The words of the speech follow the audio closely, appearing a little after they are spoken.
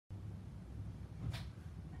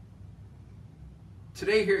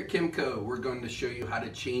Today here at Kimco, we're going to show you how to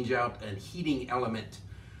change out a heating element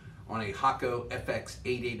on a Hakko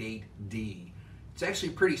FX888D. It's actually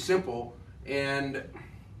pretty simple, and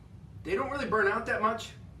they don't really burn out that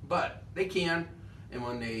much, but they can. And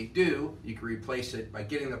when they do, you can replace it by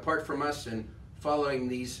getting the part from us and following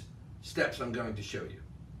these steps I'm going to show you.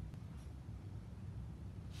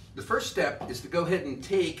 The first step is to go ahead and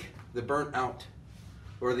take the burnt out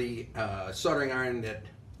or the soldering iron that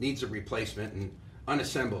needs a replacement and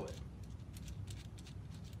unassemble it.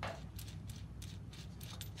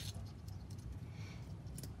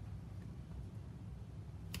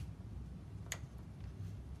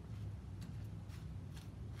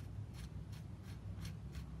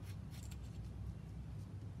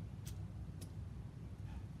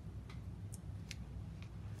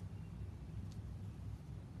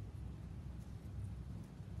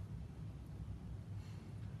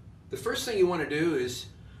 The first thing you want to do is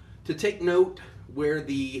to take note where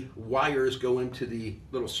the wires go into the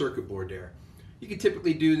little circuit board there. You can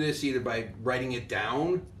typically do this either by writing it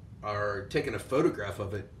down or taking a photograph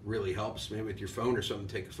of it. Really helps. Maybe with your phone or something,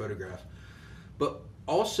 take a photograph. But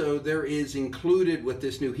also there is included with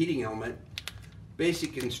this new heating element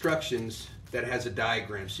basic instructions that has a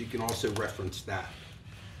diagram, so you can also reference that.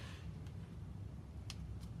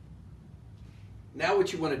 Now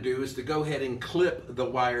what you want to do is to go ahead and clip the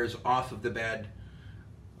wires off of the bad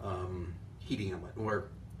heating element, or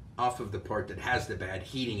off of the part that has the bad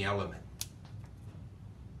heating element.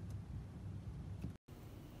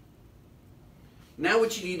 Now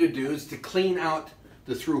what you need to do is to clean out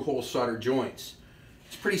the through-hole solder joints.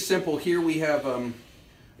 It's pretty simple. Here we have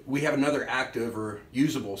another active or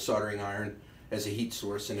usable soldering iron as a heat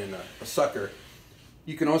source and then a sucker.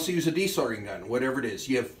 You can also use a desoldering gun, whatever it is.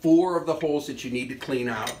 You have 4 of the holes that you need to clean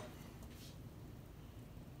out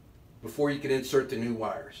before you can insert the new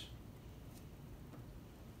wires.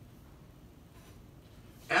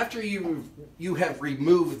 After you have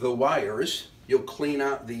removed the wires, you'll clean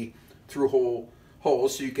out the through-hole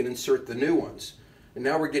holes so you can insert the new ones. And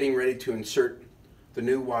now we're getting ready to insert the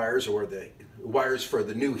new wires, or the wires for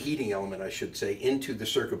the new heating element, I should say, into the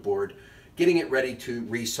circuit board, getting it ready to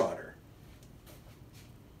resolder.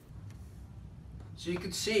 So you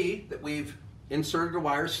can see that we've inserted the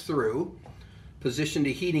wires through, positioned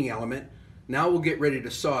the heating element. Now we'll get ready to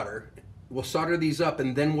solder. We'll solder these up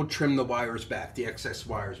and then we'll trim the wires back, the excess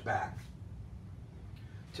wires back.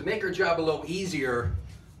 To make our job a little easier,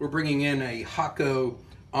 we're bringing in a Hakko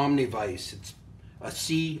Omnivise. It's a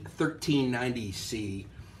C1390C,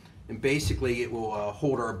 and basically it will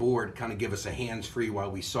hold our board, kind of give us a hands-free while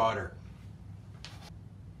we solder.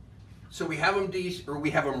 So we have them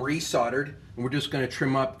resoldered, and we're just going to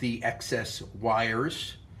trim up the excess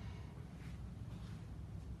wires.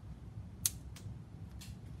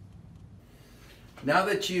 Now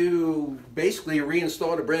that you basically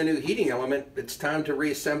reinstalled a brand new heating element, it's time to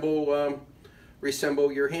reassemble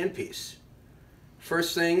your handpiece.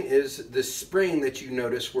 First thing is the spring that you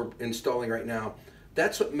notice we're installing right now.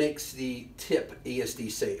 That's what makes the tip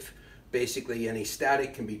ESD safe. Basically any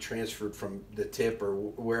static can be transferred from the tip or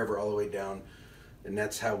wherever all the way down, and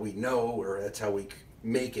that's how we know, or that's how we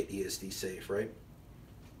make it ESD safe, right?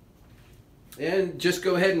 And just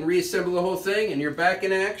go ahead and reassemble the whole thing and you're back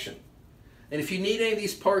in action. And if you need any of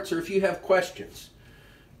these parts, or if you have questions,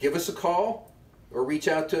 give us a call or reach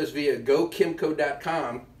out to us via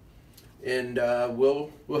gokimco.com, and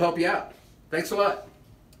we'll help you out. Thanks a lot.